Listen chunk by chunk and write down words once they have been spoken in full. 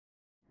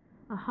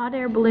A hot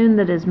air balloon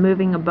that is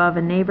moving above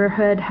a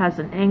neighborhood has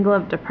an angle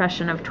of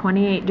depression of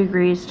 28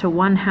 degrees to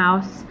one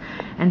house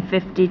and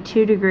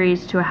 52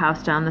 degrees to a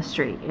house down the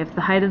street. If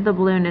the height of the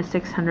balloon is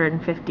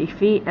 650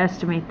 feet,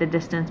 estimate the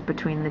distance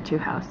between the two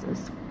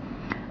houses.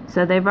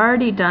 So they've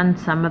already done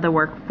some of the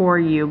work for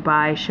you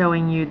by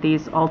showing you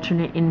these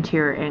alternate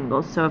interior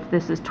angles. So if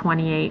this is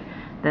 28,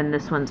 then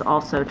this one's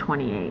also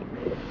 28.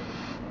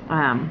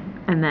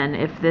 And then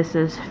if this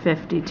is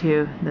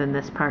 52, then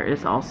this part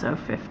is also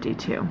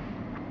 52.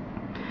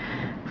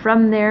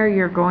 From there,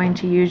 you're going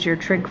to use your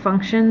trig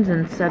functions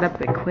and set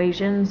up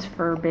equations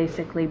for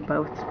basically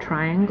both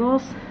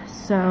triangles.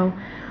 So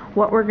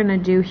what we're going to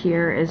do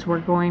here is we're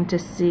going to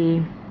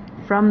see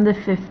from the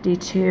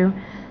 52,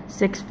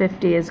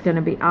 650 is going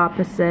to be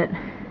opposite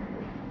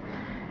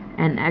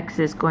and x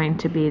is going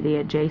to be the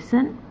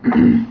adjacent.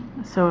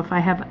 So if I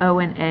have O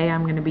and A,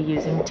 I'm going to be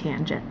using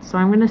tangent. So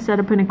I'm going to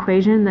set up an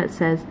equation that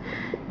says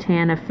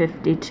tan of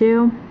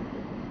 52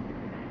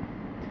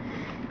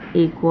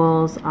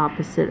 equals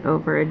opposite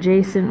over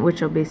adjacent, which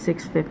will be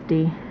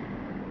 650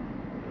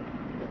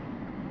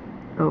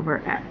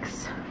 over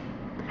x.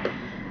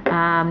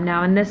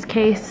 Now in this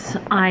case,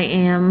 I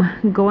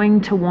am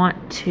going to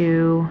want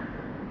to,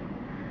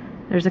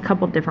 there's a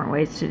couple different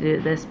ways to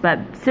do this, but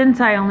since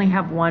I only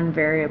have one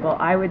variable,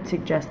 I would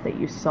suggest that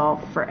you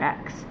solve for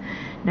x.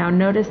 Now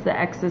notice the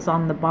x is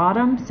on the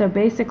bottom, so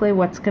basically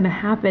what's going to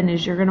happen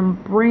is you're going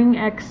to bring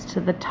x to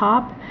the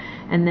top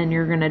and then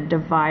you're going to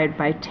divide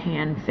by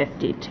tan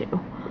 52.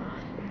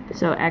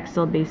 So x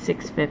will be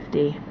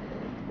 650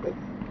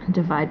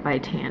 divide by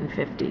tan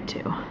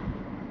 52.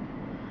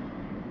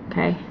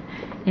 Okay,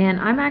 and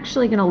I'm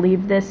actually going to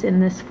leave this in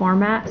this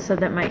format so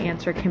that my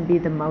answer can be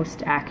the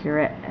most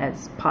accurate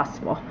as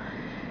possible.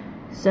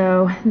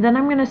 So then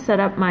I'm going to set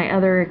up my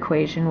other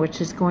equation, which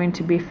is going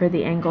to be for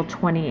the angle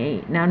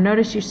 28. Now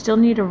notice you still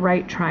need a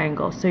right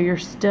triangle, so you're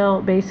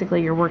still,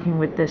 basically you're working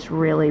with this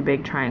really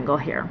big triangle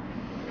here.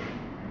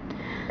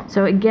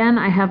 So again,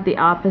 I have the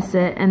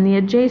opposite, and the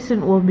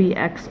adjacent will be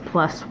x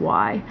plus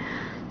y.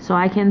 So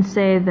I can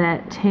say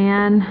that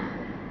tan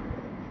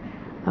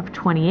of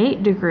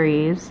 28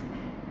 degrees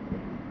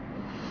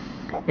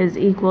is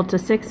equal to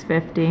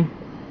 650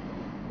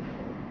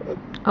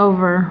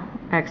 over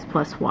x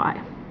plus y.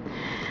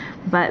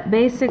 But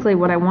basically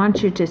what I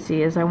want you to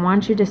see is I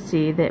want you to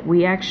see that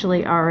we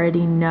actually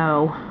already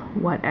know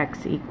what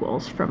x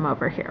equals from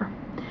over here.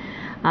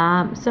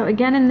 So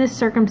again, in this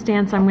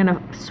circumstance, I'm going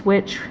to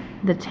switch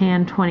the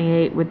tan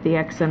 28 with the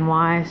x and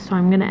y. So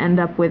I'm going to end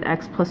up with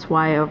x plus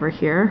y over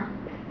here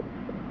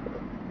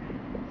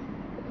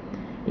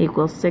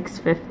equals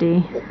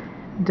 650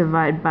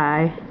 divided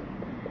by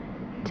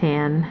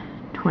tan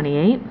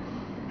 28.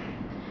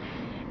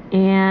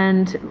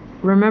 And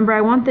remember,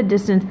 I want the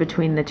distance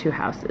between the two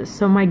houses.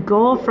 So my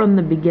goal from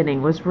the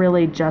beginning was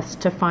really just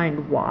to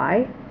find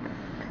y.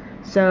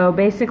 So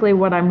basically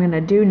what I'm going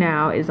to do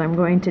now is I'm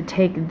going to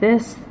take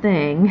this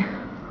thing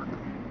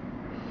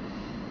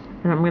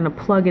and I'm going to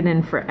plug it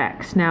in for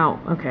x. Now,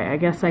 okay, I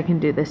guess I can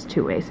do this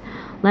two ways.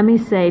 Let me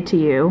say to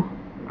you,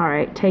 all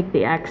right, take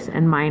the x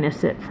and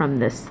minus it from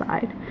this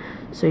side.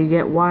 So you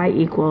get y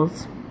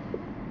equals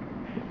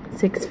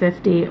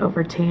 650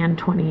 over tan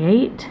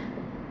 28.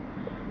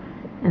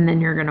 And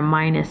then you're going to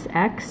minus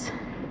x.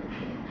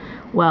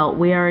 Well,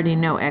 we already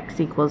know x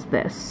equals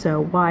this, so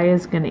y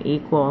is going to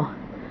equal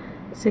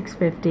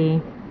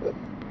 650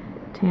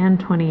 tan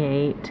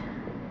 28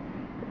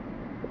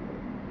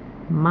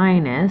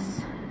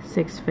 minus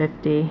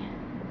 650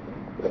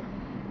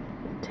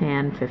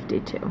 tan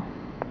 52.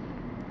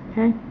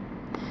 Okay?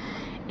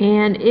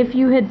 And if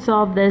you had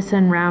solved this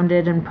and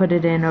rounded and put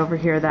it in over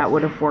here, that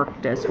would have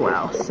worked as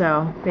well.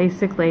 So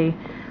basically,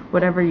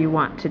 whatever you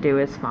want to do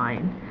is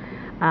fine.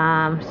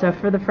 So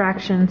for the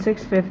fraction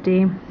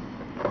 650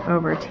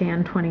 over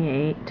tan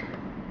 28,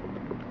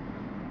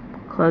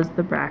 close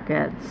the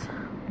brackets,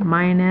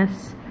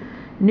 minus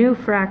new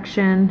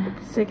fraction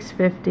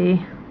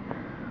 650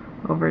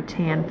 over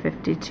tan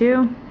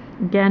 52.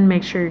 Again,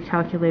 make sure your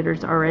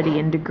calculator's already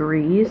in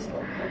degrees.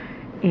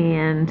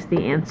 And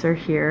the answer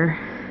here,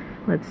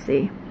 let's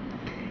see,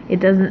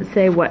 it doesn't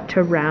say what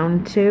to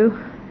round to.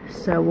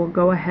 So we'll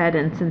go ahead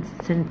and since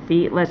it's in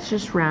feet, let's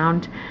just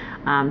round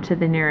to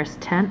the nearest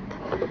tenth.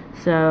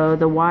 So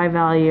the y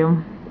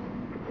value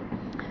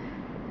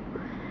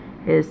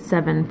is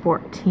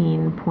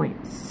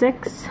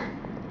 714.6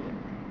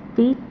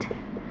 feet.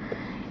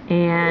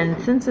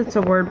 And since it's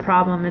a word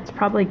problem, it's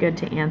probably good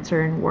to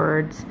answer in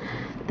words.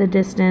 The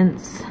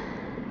distance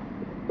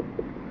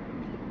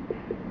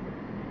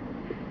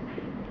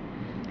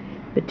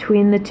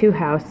between the two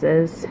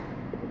houses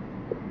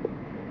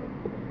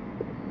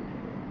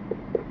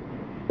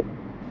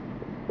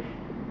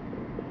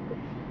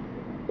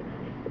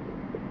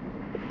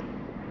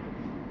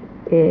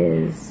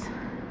is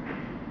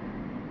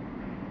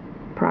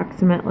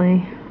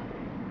approximately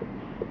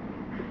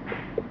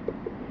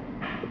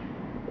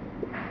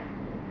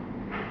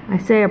I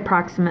say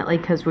approximately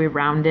because we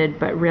rounded,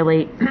 but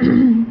really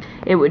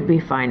it would be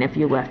fine if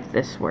you left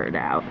this word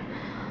out.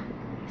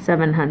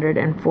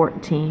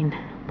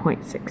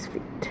 714.6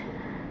 feet.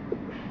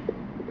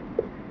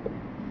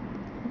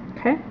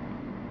 Okay.